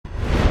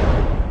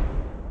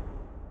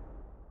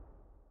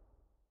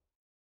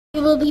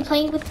will be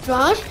playing with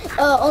Josh.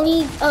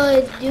 Only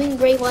doing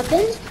great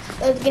weapons.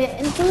 Get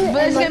into it.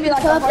 But it's gonna be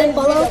like the hardest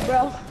follow. video,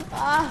 bro.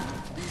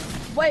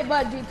 Wait,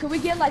 but dude, could we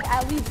get like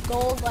at least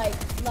gold like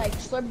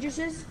slurp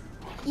juices?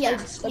 Yeah,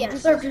 Slurp yeah.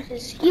 juices? Slurp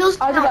juices. Heals.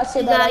 I was about to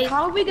say that. Like, guys.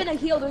 how are we gonna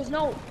heal? There's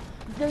no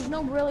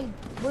really.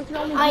 We can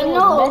only I heal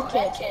know. with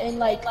med kit and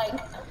like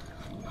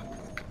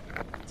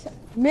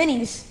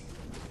minis.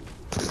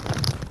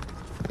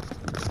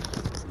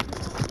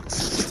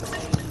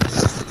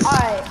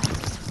 Alright.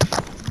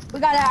 We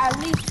gotta at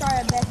least try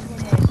our best in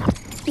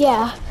this.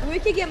 Yeah. And we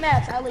can get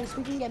mats, at least.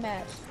 We can get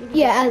mats.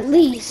 Yeah, at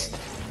least.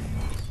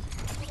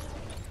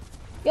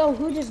 Yo,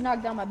 who just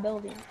knocked down my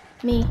building?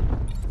 Me.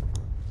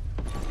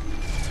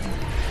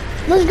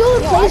 Let's go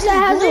to a place that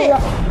has a.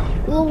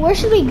 Well, where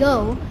should we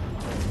go?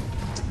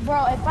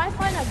 Bro, if I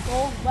find a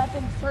gold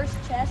weapon first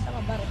chest, I'm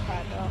about to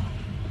cry, bro.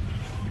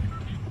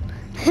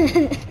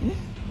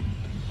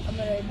 I'm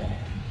gonna do it.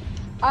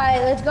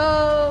 Alright, let's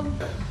go.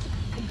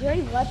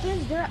 Great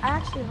weapons, they're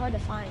actually hard to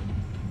find.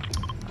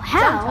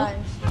 How?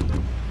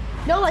 Sometimes.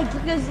 No, like,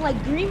 because,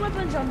 like, green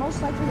weapons are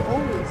most likely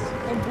always,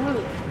 and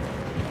blue.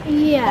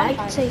 Yeah, I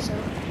can Sometimes. say so.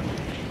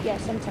 Yeah,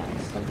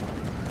 sometimes.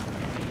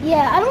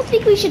 Yeah, I don't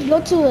think we should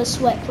go to a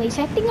sweat place.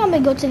 I think I'm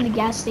gonna go to the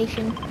gas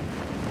station.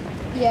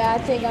 Yeah, I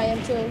think I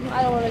am too.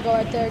 I don't want to go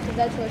right there, because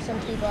that's where some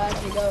people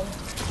actually go.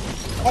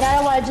 And I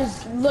don't want to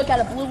just look at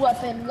a blue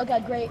weapon, look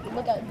at green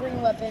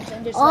weapons,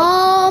 and just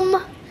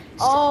like...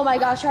 Oh my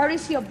gosh, I already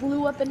see a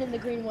blue weapon and the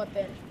green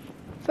weapon.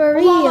 For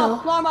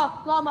real. Llama.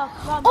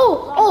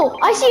 Oh,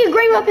 I see a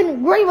gray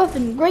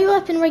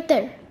weapon right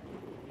there.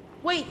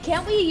 Wait,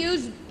 can't we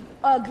use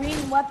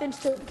green weapons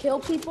to kill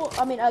people?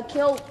 I mean,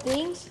 kill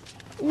things?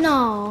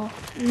 No,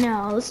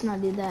 let's not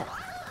do that.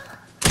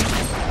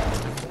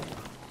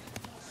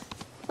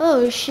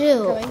 Oh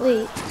shoot,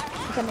 wait.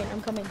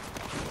 I'm coming.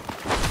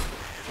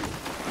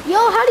 Yo,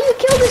 how do you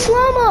kill this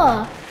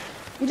llama?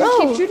 You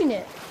just keep shooting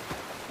it.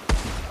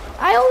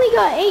 I only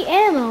got 8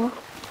 ammo.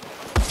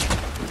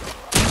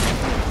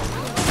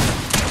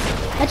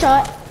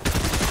 Headshot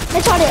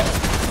it.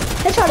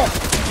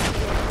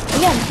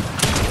 Again.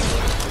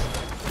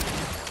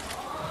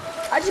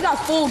 I just got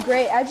full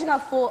gray. I just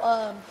got full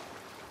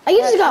I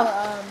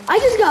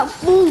just got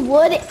full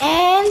wood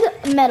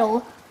and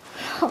metal.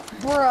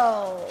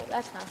 Bro,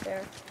 that's not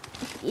fair.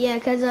 Yeah,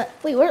 cause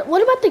wait,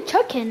 what about the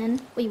chuck cannon?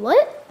 Wait,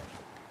 what?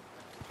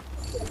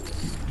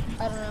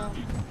 I don't know.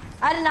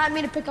 I did not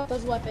mean to pick up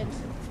those weapons.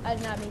 I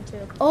did not mean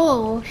to.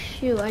 Oh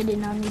shoot, I did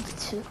not need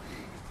to.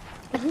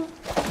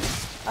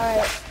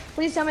 Alright,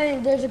 please tell me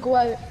there's a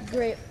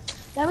great.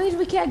 That means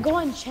we can't go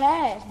in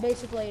chest,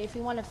 basically, if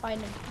you want to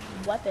find a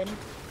weapon.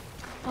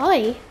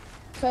 Why?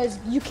 Because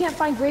you can't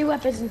find gray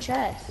weapons in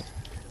chest.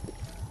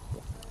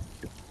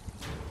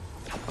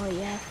 Oh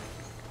yeah.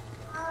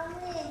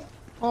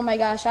 Oh my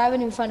gosh, I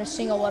haven't even found a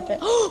single weapon.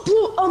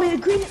 Blue,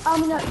 gray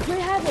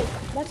havoc.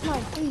 That's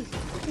mine, please.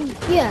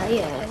 Yeah.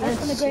 That's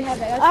from the gray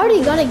havoc. I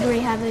already got a gray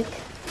havoc,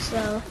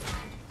 so.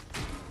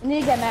 We need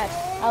to get mats.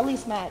 At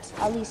least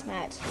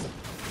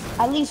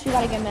we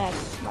gotta get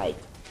mats. Like,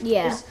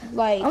 yeah.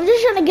 Like, I'm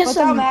just trying to get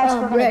some mats,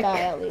 we're brick. gonna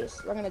die at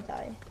least. We're gonna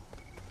die.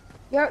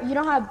 You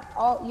don't have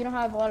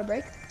a lot of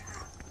brick?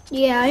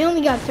 Yeah, I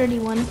only got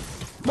 31.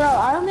 Bro,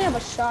 I only have a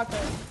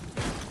shotgun.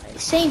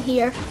 Same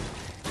here.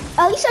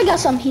 At least I got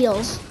some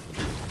heals.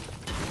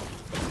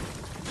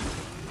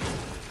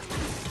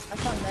 I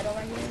found metal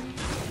right here.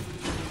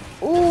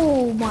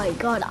 Oh my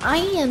god, I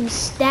am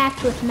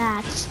stacked with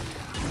mats.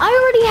 I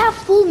already have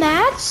full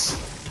mats.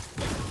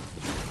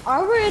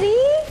 Already?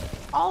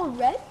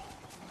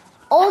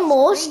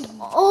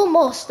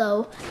 Almost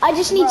though. I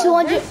just need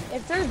 200.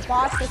 If there's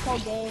bots this whole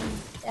game,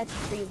 that's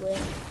pretty lit.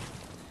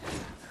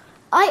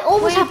 I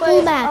almost have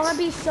full mats. I'm gonna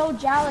be so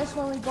jealous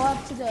when we go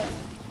up to the...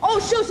 Oh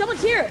shoot,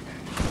 someone's here!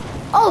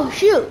 Oh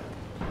shoot.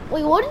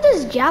 Wait, what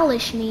does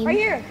Jalish mean? Right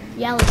here.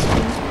 Jalish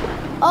mean.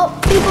 Oh,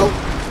 people.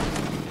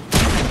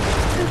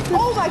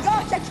 Oh my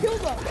gosh, I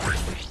killed them!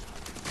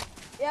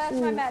 Yeah,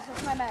 that's my match.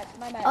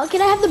 Oh,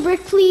 can I have the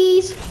brick,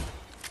 please?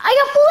 I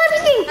got full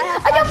everything!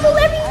 I got full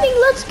everything!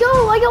 Let's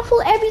go! I got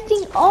full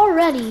everything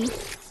already.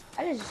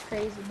 That is just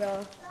crazy,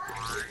 bro.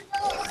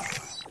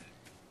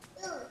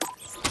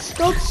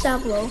 Scroll to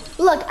Savlo.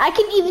 Look, I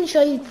can even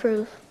show you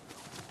proof.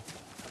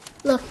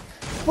 Look,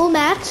 full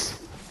mats.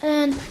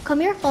 And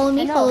come here, follow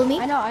me. I know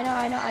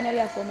you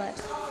have full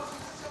mats.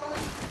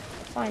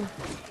 It's fine.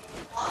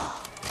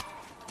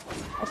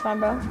 That's fine,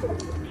 bro.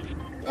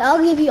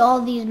 I'll give you all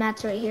these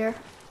mats right here.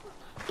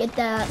 Get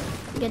that.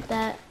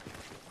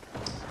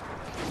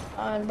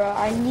 Bro,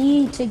 I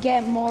need to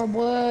get more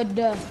wood.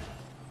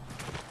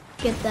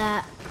 Get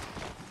that.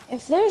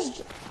 If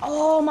there's,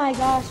 oh my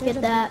gosh,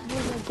 Get that.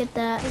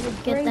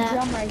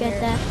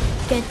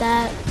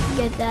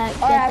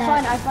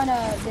 I found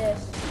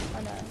this.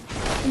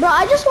 Bro,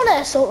 I just want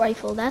an assault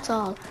rifle, that's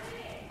all.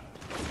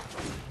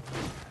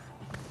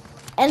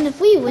 And if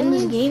we win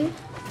this game,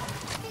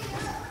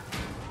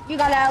 you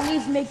gotta at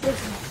least make this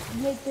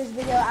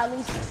video at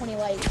least 20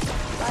 likes.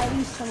 At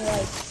least 20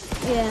 likes.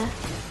 yeah.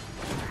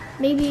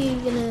 Maybe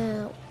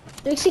gonna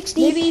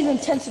 360. Maybe even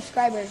 10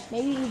 subscribers.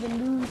 Maybe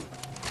even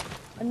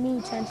a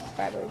new 10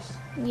 subscribers.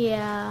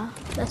 Yeah,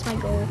 that's my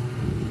goal.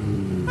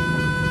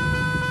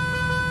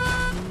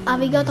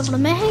 Arigato for the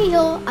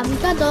mayo.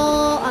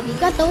 Arigato.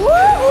 Arigato.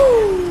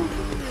 Woo!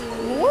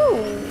 Woo!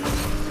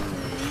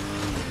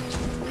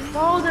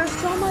 Oh, there's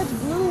so much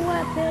blue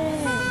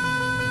weapons.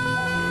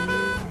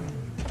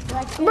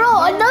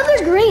 Bro,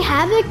 another Great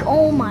Havoc?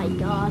 Oh my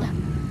god.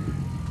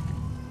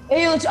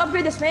 Hey, let's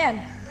upgrade this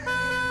man.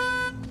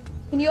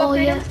 Can you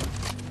upgrade him?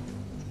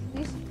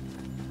 Please?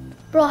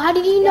 Bro, how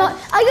did you not?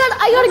 I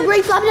got a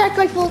great flapjack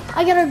rifle.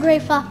 I got a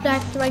great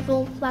flapjack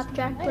rifle.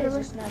 Flapjack, whatever. That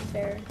is just not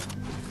fair.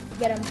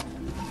 Get him.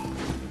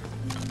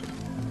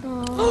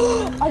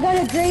 Oh. I got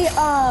a great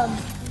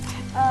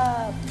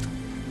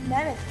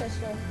mammoth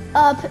pistol.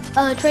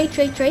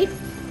 Trade.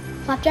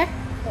 Flapjack.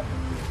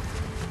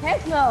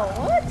 Heck no.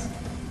 What?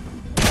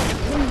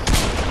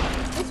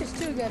 This is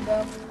too good,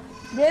 bro.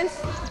 This,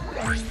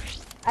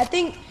 I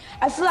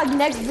feel like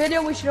next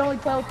video we should only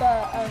play with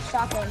a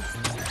shotgun.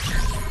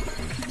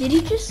 Did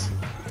he just?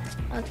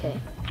 Okay.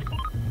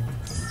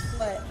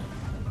 What?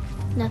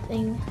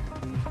 Nothing.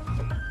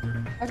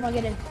 How can I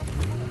get in?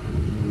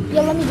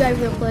 Yeah, let me drive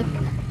real quick.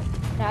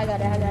 No, I got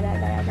it.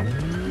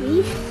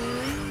 Me?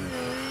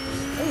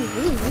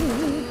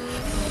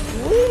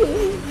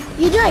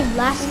 You drive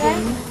last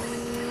game.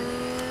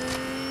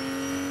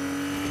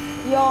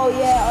 Yo,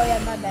 yeah, oh yeah,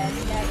 my bad.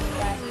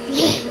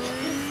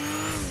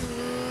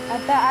 I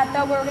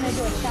thought we were gonna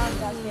do a challenge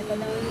last game, but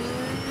no.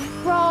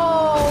 Bro,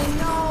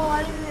 no,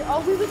 I didn't.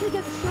 Oh, we could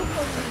get the shield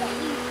potion at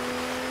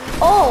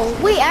least. Oh,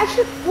 wait,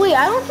 actually, wait,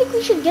 I don't think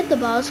we should get the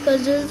boss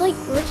because there's like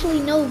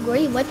virtually no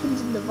great weapons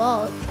in the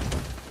vault.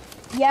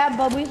 Yeah,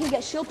 but we can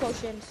get shield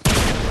potions.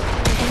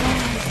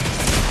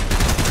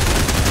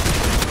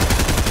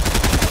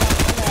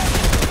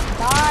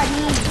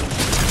 Body.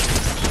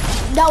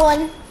 That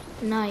one.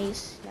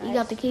 Nice. You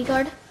got the key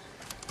card?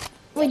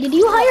 Wait, did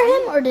you hire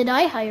him or did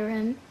I hire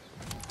him?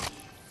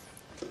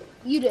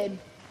 You did.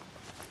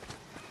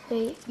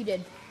 Wait. You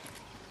did.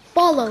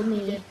 Follow me.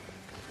 You did.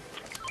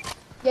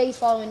 Yeah, he's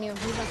following you.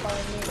 He's not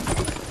following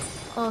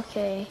you.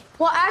 Okay.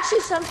 Well,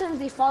 actually, sometimes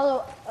they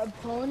follow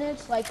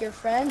opponents, like your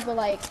friends, but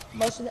like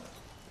most of the...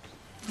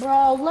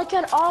 Bro, look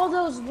at all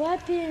those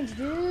weapons,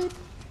 dude.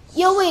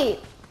 Yo, wait.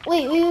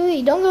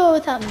 Don't go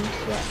without me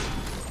yet.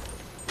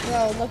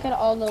 Bro, look at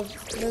all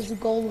those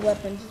gold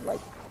weapons, like...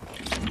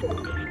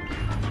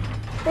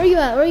 Where you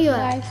at?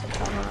 Guys,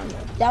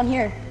 down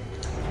here.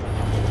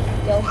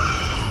 Yo.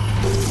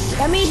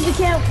 That means we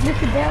can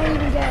barely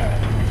even get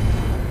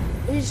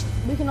it.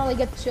 We can only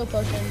get the shield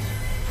potions.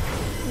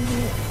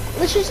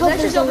 Let's just hope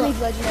That's there's just a only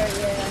legendary,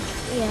 yeah.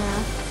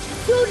 Yeah.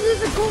 Dude,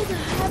 there's a golden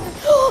habit.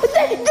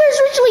 There's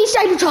literally a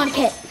Cybertron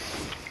kit.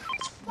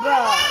 Bro,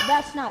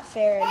 that's not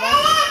fair.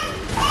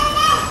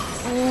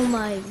 Oh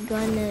my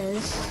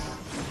goodness.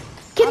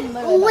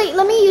 Wait,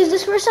 let me use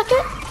this for a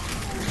second.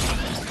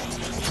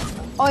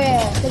 Oh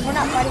yeah, because we're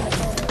not fighting the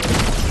opponent.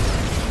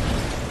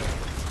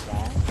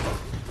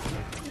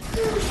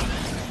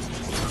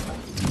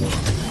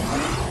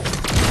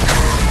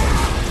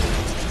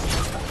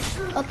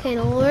 Okay,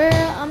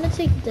 I'm gonna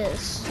take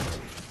this.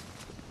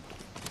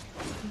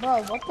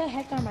 Bro, what the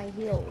heck are my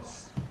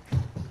heels?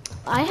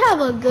 I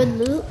have a good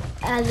loot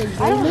as a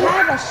good I don't loot.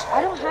 have a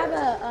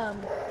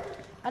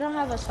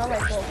assault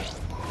rifle.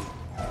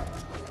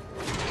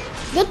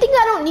 Good thing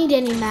I don't need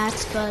any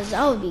mats, cause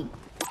I would be.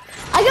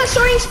 I got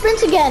soaring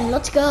sprints again.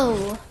 Let's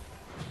go.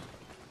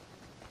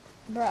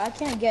 Bro, I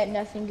can't get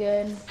nothing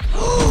good.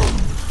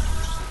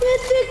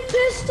 Mythic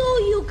pistol!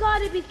 You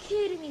gotta be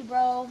kidding me,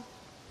 bro.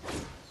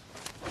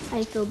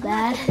 I feel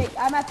bad.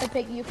 I'm at to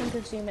pick. You can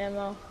consume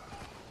ammo.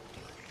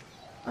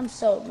 I'm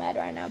so mad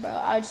right now, bro.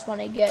 I just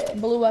want to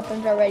get blue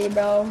weapons already,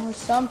 bro, or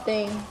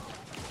something.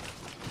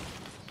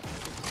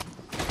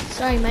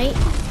 Sorry, mate.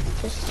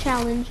 Just a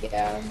challenge.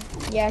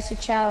 Yeah, it's a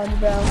challenge,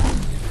 bro.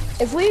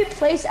 If we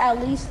place at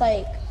least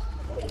like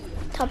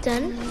top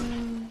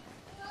 10,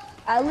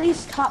 at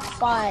least top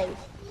 5,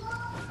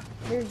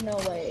 there's no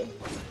way.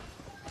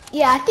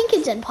 Yeah, I think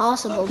it's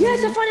impossible. Yes,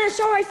 I found an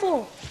assault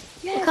rifle.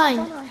 Yes, what kind?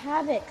 I found a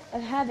havoc. A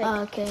havoc.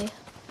 Okay.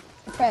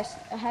 Press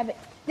a havoc.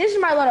 This is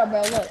my loadout,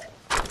 bro. Look.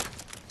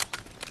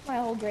 My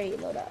whole great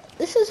loadout.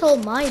 This is all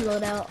my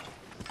loadout.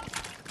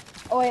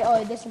 Oh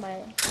wait, this is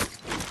my.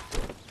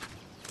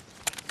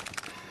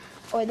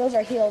 Oh wait, those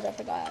are heals. I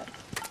forgot.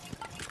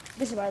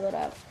 This is my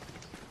loadout.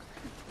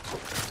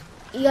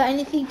 You got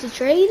anything to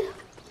trade?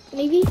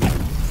 Maybe.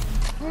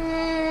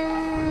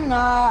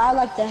 Nah, I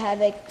like the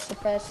havoc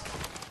suppress.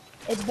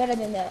 It's better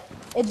than that.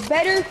 It's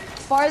better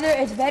farther.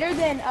 It's better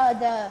than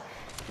the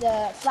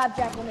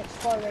flapjack when it's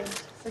far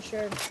range for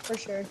sure.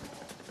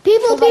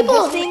 People, like,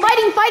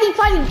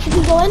 fighting. Should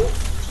we go in?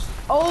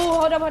 Oh,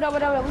 hold up. We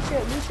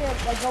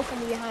should like go from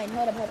behind.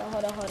 Hold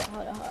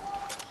up.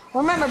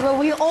 Remember, bro,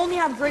 we only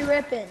have great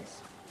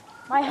weapons.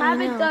 My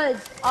havoc does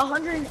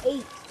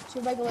 108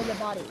 to regulate the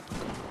body.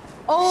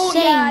 Oh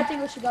Same. yeah, I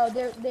think we should go.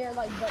 They're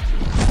like butt.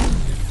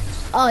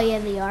 Oh yeah,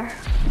 they are.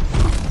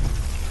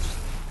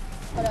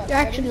 Hold up, They're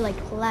actually like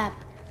clap.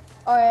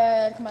 Oh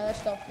yeah, come on,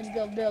 let's go. Let's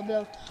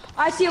build.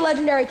 I see a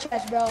legendary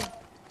chest, bro.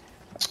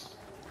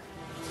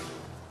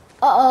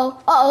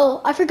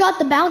 Uh-oh, I forgot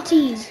the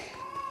bounties.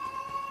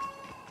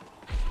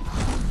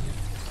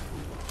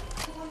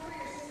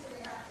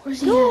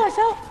 Where's he No, at? I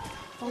fell.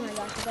 Oh my gosh,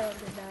 I thought I was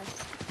gonna die.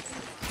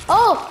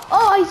 Oh,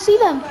 I see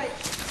them.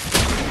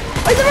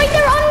 Oh, they're right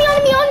there,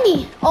 on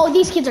me. Oh,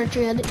 these kids are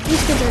good.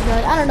 These kids are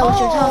good. I don't know what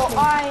you're talking.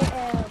 I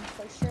am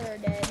for sure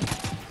dead.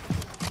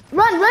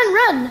 Run.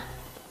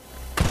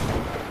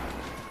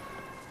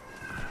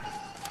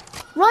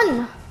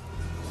 Run.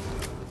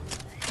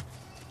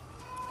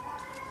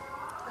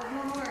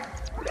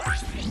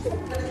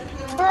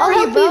 I'll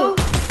help you.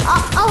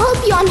 I'll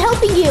help you. I'm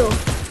helping you.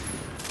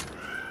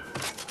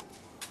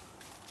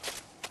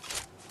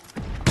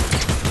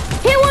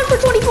 Hit one for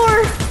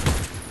 24.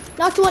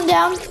 Knocked one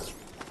down.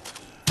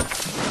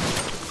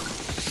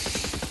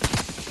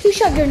 2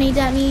 shot grenades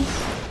at me.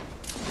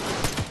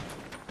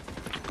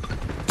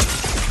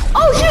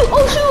 Oh shoot.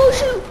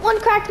 One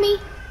cracked me.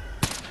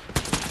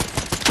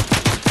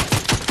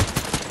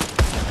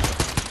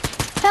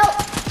 Help.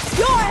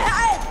 Yo,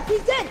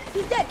 he's dead.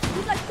 He's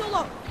like so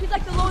low. He's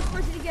like the lowest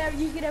person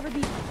you could ever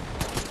beat.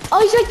 Oh,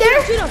 he's right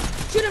there? Shoot him.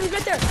 He's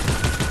right there.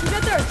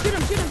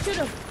 Shoot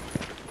him.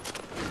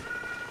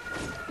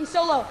 He's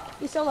so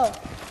low.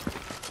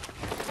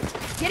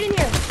 Get in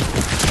here.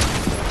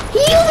 He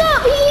healed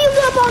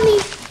up on me.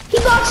 He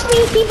boxed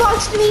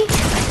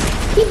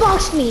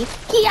me.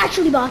 He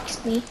actually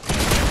boxed me.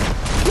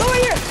 Go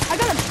right here. I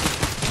got him.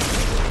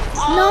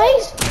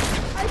 Nice.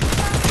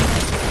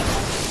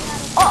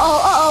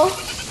 Uh-oh.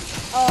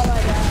 Oh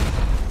my god.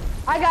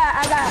 I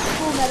got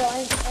full metal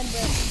and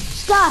brick.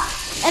 Stop.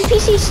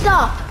 NPC,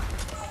 stop.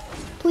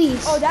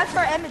 Please. Oh, that's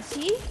our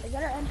M&C? Is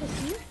that our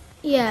NPC?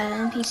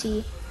 Yeah,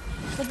 NPC.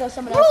 But there's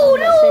someone else on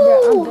that say,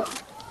 bro, I'm good.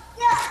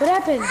 What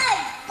happened? No,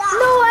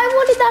 I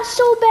wanted that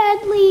so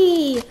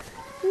badly.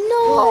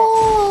 No.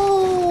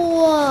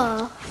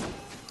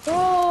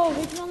 Bro,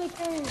 we can only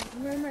play.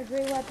 Remember,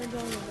 great weapons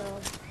only, bro.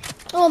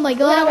 Oh my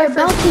god, we're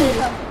bounty.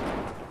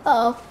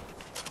 Uh-oh.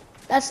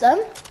 That's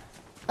them?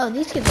 Oh,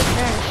 these kids are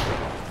trash.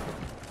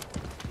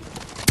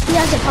 He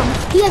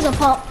has a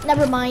pump.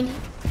 Never mind.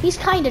 He's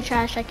kind of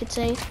trash, I could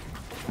say.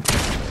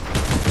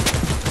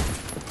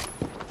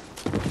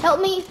 Help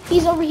me.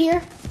 He's over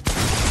here.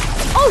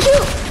 Oh,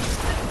 shoot.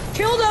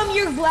 Killed him.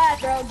 You're glad,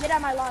 bro. Get out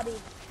of my lobby.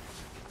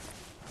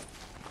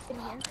 In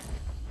here.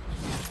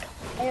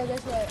 Hey, yo,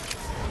 guess what?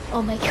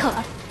 Oh my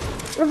god.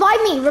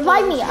 Revive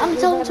me. I'm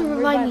telling him to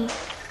revive me.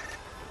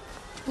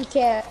 He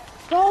can't.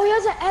 Bro, he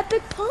has an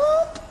epic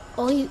pump.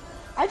 Oh,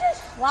 I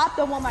just slapped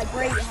him on my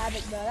great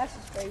havoc, bro. That's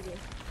just crazy.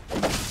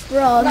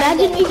 Bro,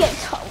 imagine me get.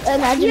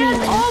 Imagine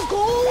me. All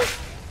gold.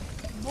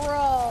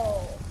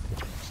 Bro.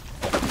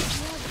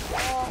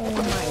 Oh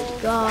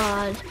my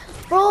god.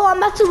 Bro, I'm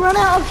about to run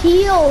out of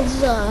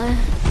heals.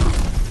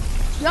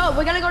 Yo,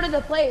 we gotta go to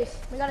the place.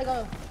 We gotta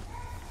go.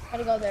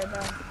 Gotta go there,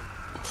 bro.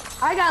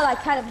 I got like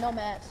kind of no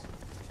mats.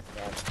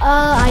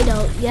 I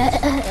don't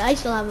yet. I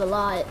still have a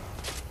lot.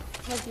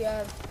 What do you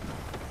have?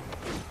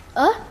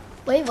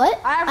 Wait, what?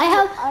 I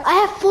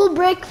have full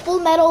brick, full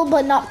metal,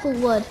 but not full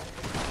wood.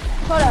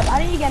 Hold up,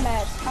 I need to get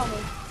mats. Help me.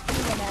 I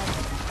need to get mats.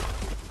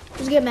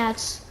 Just get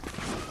mats.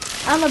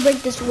 I'm gonna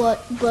break this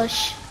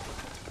bush.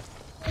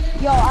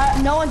 Yo,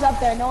 no one's up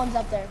there.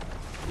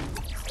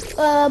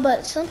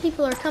 But some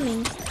people are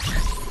coming.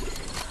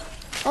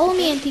 Follow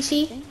me,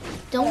 NPC.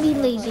 Don't be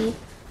lazy.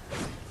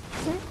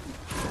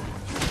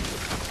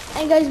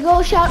 And guys,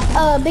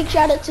 big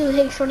shout out to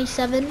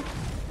Higgs27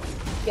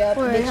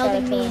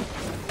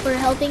 for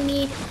helping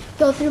me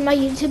go through my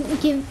YouTube,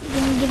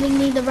 giving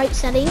me the right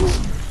settings.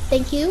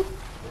 Thank you.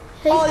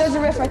 Oh, there's a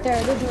rift right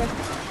there.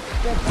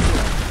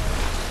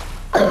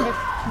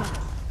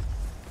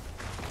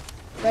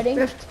 Ready?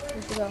 Rift.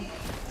 Let's go.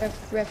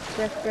 Rift.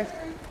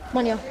 Come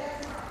on, yo.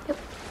 Yep.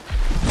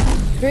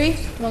 3,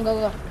 come on,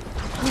 go.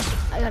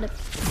 I got it.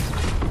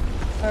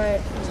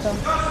 Alright, let's go.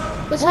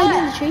 What's hiding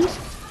in the trees?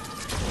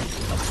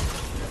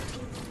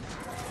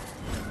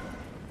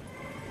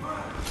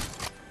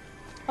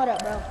 Hold up,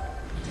 bro.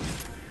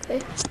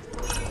 Okay.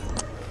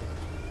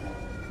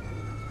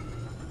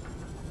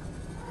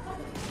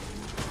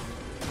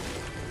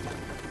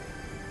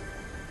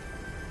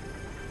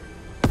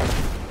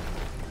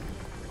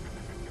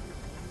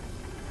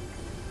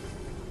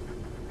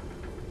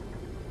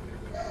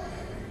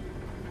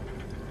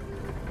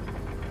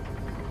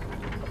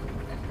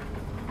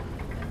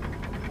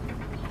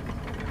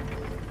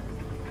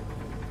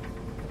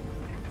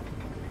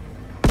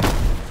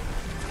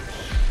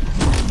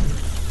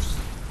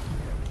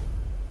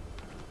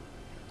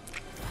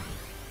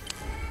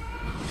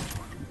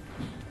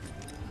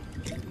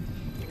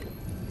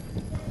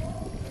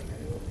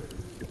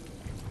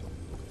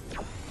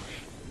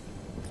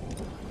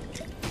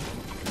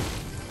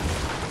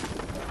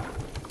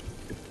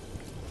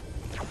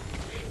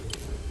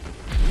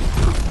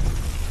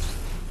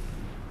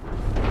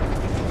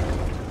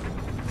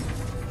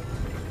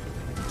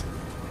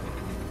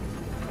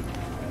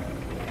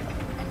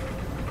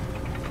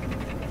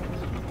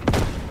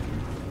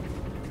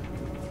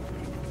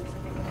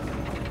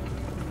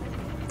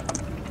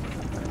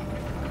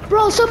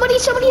 somebody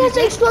has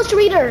an explosive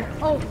reader.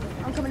 Oh,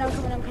 I'm coming.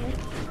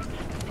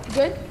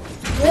 Good?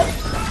 Yep.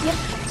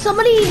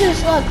 Somebody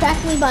just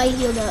cracked me by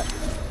healed up.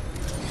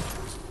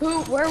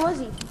 Who? Where was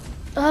he?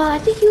 I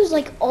think he was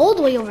like all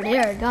the way over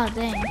there. God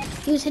dang.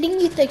 He was hitting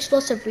me with the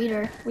explosive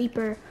reaper,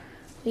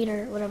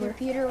 whatever.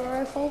 Repeater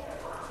rifle?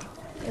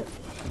 Yep.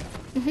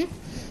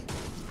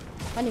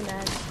 Funny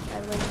man.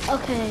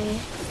 Okay.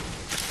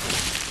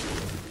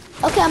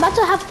 Okay, I'm about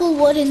to have full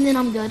wood and then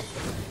I'm good.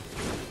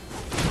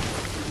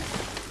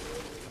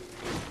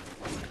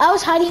 I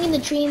was hiding in the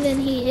tree and then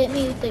he hit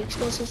me with the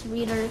explosive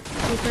reaper.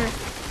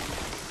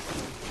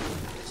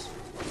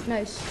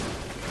 Nice.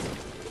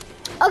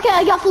 Okay,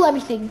 I got full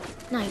everything.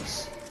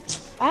 Nice.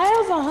 I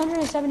have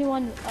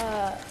 171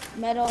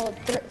 metal,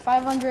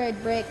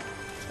 500 brick,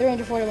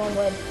 341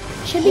 wood.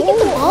 Should we get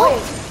the ball?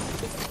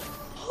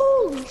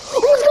 Holy shit.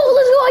 Let's go.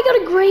 I got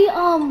a gray,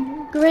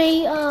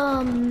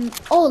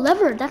 oh,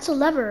 lever. That's a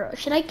lever.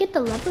 Should I get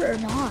the lever or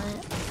not?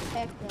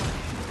 Heck no.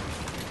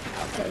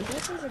 Okay.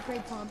 This is a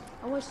great pump.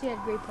 I wish he had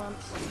great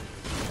pumps.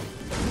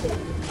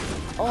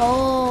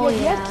 Oh, Do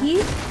you have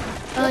keys?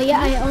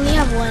 Yeah, I only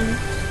have one.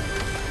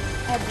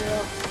 I have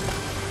 0.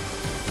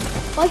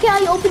 Why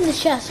can't I open the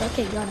chest?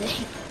 Okay, got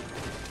it.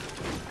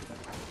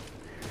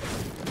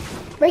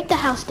 Break the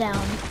house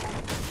down.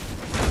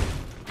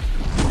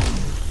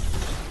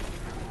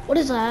 What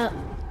is that?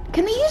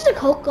 Can we use the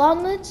coke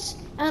gauntlets?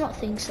 I don't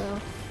think so.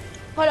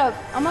 Hold up.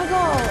 I'm gonna go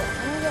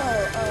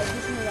do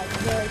something like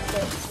very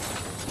quick.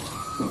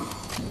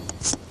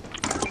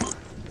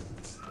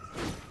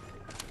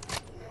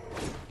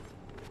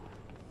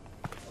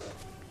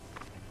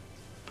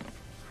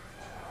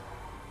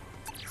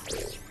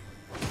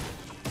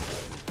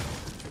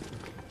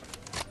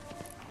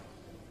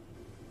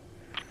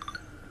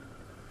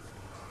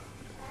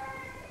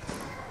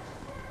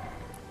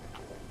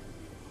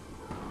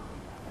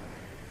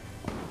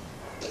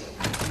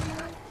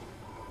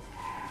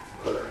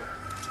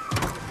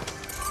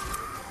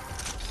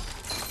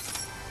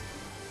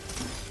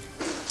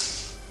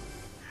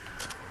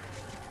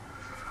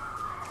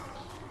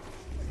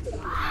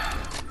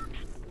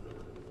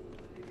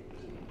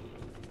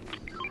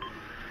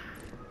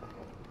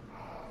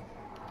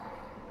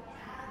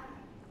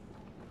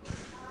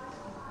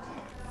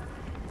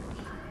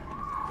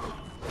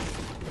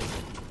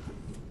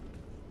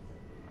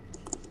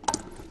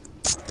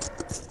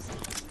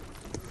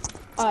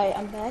 Alright,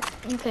 I'm back.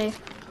 Okay.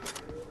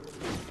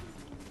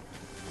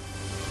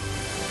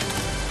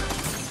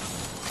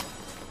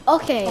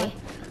 Okay.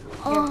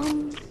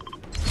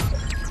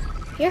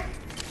 Here?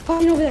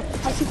 Fighting over there.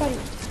 I see fighting.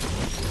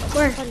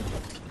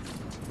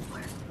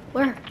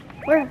 Where?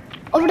 Where?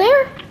 Over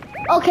there?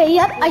 Okay,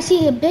 yep, I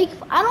see a big,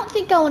 I don't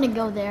think I want to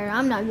go there.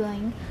 I'm not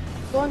going.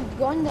 Go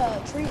in the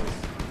trees.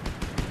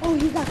 Oh,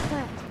 you got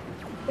clapped.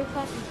 They're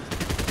clapping.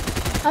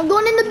 I'm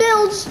going in the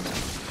builds.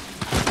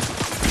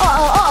 I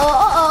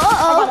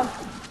got him.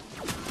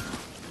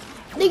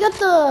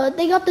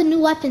 They got the new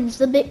weapons,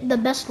 the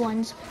best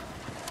ones.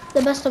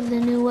 The best of the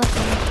new weapons.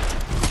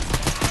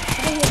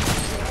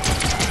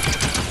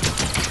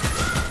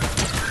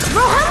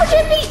 Bro, how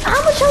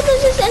much health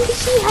does this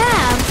NPC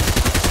have?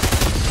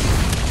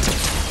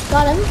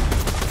 Got him.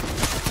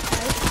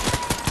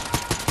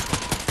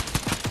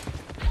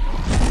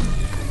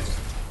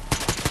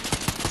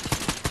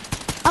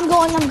 I'm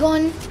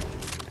going.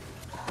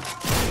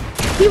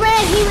 He ran.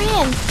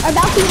 Our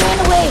Valkyrie ran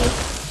away.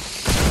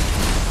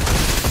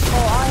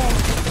 Oh, I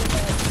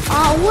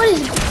am. What is...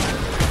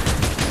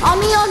 On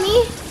me.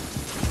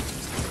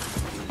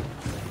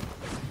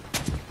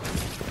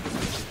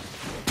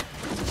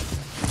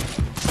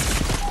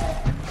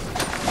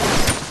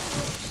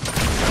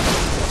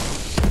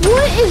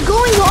 What is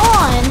going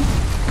on?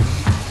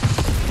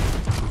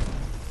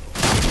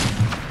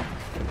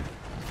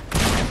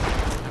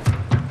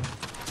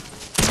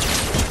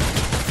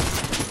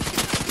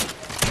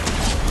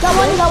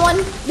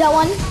 Got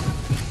one.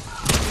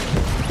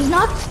 He's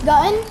knocked.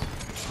 Got in.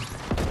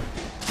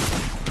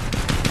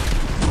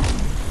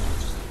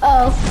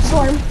 Uh-oh,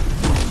 storm.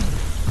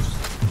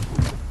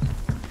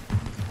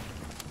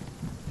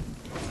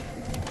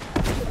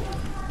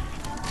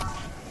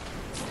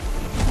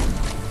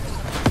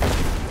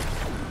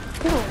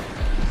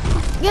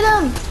 Get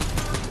him!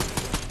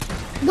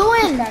 Go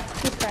in!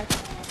 He's cracked.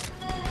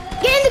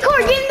 Get in the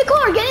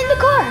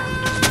car!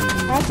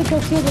 I have to go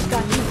kill this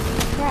guy.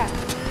 He's cracked.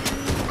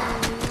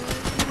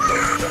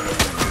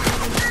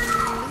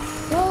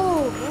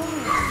 Go!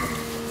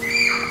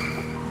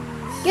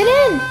 Get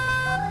in!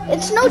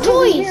 It's no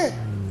toys!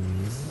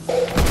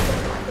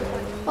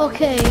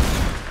 Okay.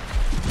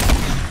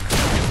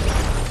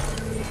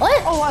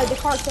 What? Oh, wow, the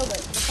car killed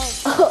it.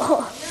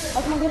 Oh,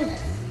 come on, get him.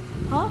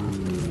 Huh?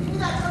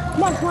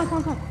 Come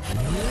on.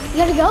 you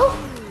gotta go?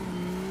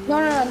 No.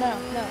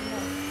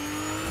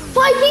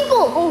 5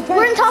 people! Oh,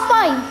 we're in top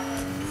 5.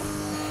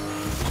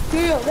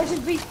 Yo, let's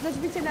just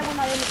pretend that we're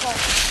not in the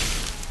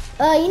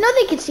car. You know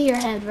they can see your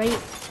head, right?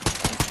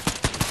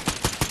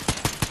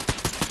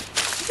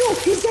 No,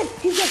 he's dead.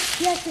 He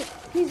has it.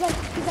 He's like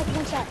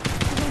one shot.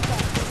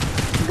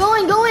 Go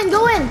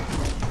in.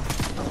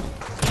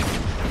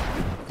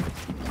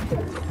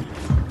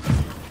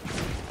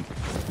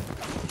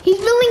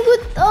 building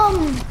with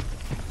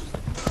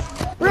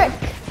brick.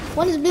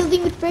 One is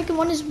building with brick and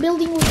one is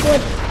building with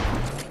wood.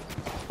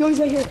 No, he's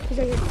right here. He's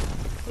right here.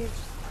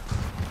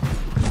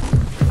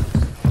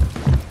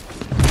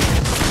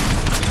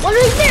 One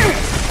right there.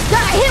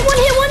 Hit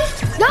one.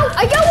 No,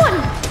 I got one.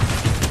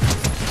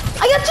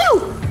 I got two.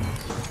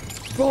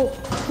 Bro,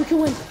 we can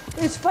win.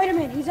 There's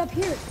Spider-Man. He's up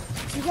here.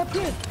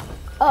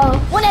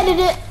 One ended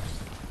it.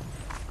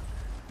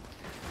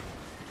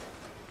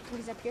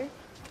 He's up here.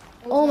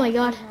 Oh my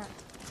god.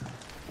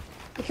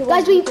 Okay,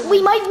 Guys,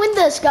 we might win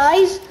this,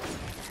 guys.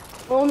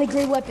 We're only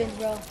great weapons,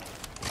 bro.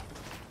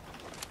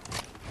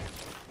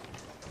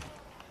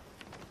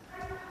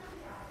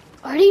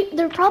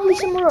 They're probably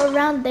somewhere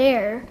around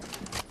there.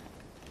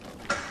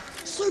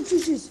 Slurp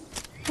juices.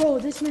 Bro,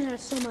 this man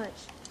has so much.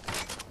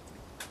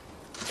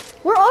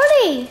 Where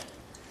are they?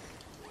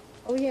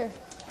 Over here.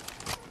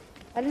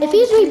 If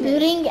he's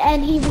rebooting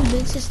and he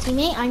reboots his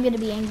teammate, I'm gonna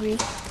be angry.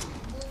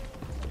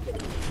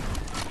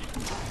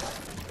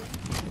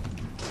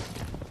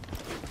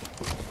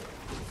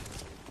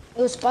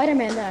 It was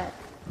Spider-Man that.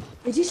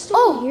 Is he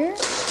still here?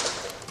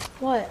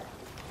 What?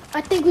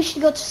 I think we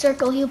should go to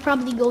Circle. He'll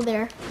probably go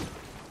there.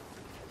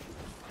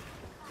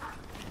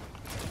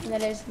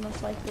 That is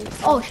most likely.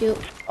 Oh shoot.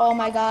 Oh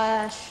my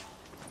gosh.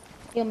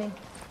 Heal me.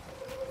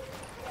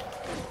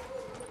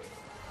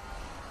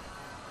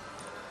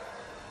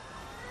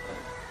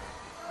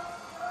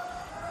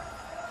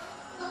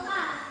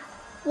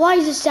 Why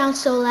does it sound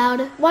so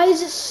loud? Why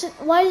does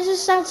it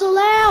sound so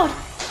loud?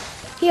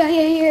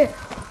 Here.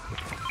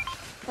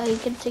 Oh, you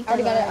can take that.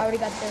 I already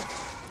got this.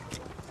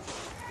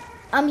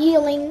 I'm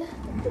healing.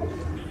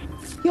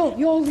 Yo,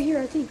 over here,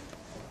 I think.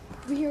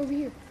 Over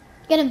here.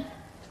 Get him.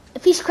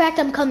 If he's cracked,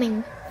 I'm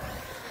coming.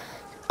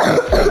 I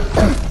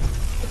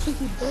think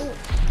he broke.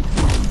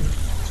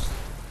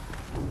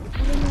 I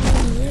don't know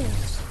where he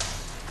is.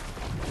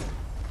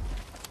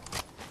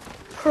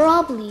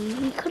 Probably.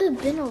 He could have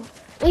been over.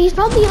 Well, he's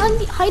probably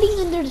hiding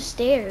under the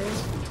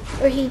stairs.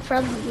 Or he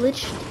probably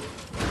glitched.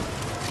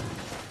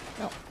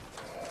 No.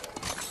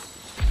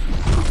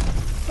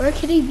 Where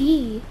could he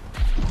be?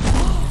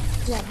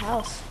 In that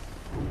house.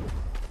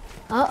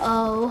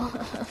 Uh-oh.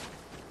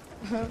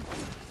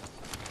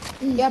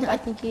 Yep, I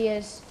think he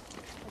is.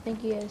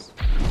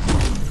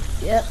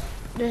 Yep.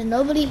 There's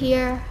nobody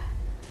here.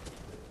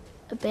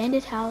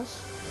 Abandoned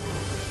house.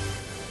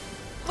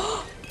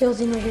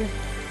 Building right here.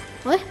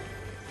 What?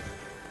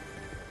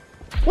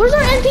 Where's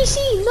our NPC?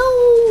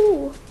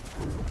 No!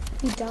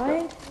 He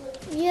died?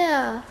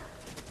 Yeah.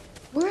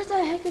 Where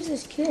the heck is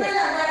this kid? Bring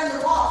that right in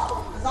the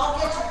wall, because I'll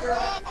get you,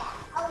 girl.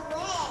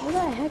 Where the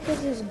heck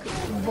is this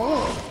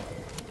boy?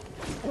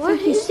 Where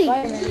is he?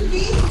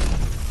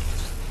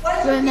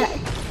 Spider-Man.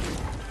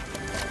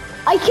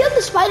 I killed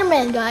the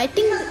Spider-Man guy. I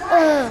think, I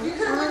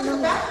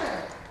don't know.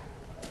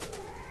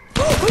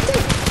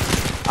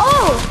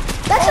 Oh!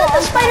 That's not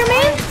the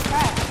Spider-Man!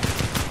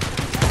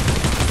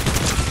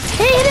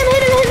 Hey,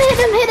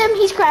 hit him!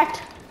 He's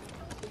cracked.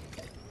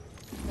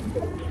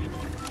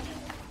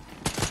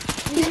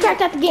 He's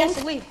cracked at the game.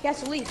 He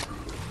has to leave.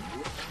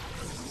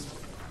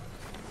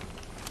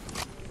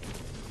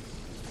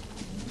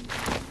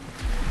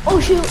 Oh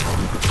shoot.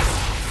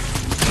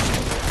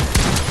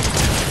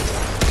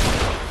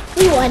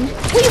 We won.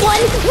 Let's go!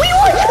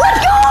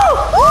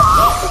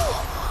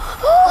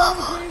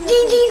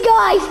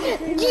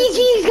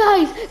 GG's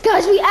guys.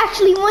 Guys, we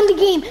actually won the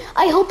game.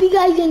 I hope you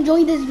guys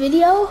enjoyed this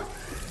video.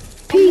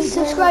 Please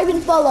subscribe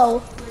and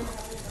follow.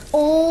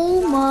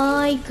 Oh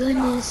my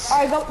goodness.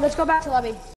 Alright, let's go back to lobby.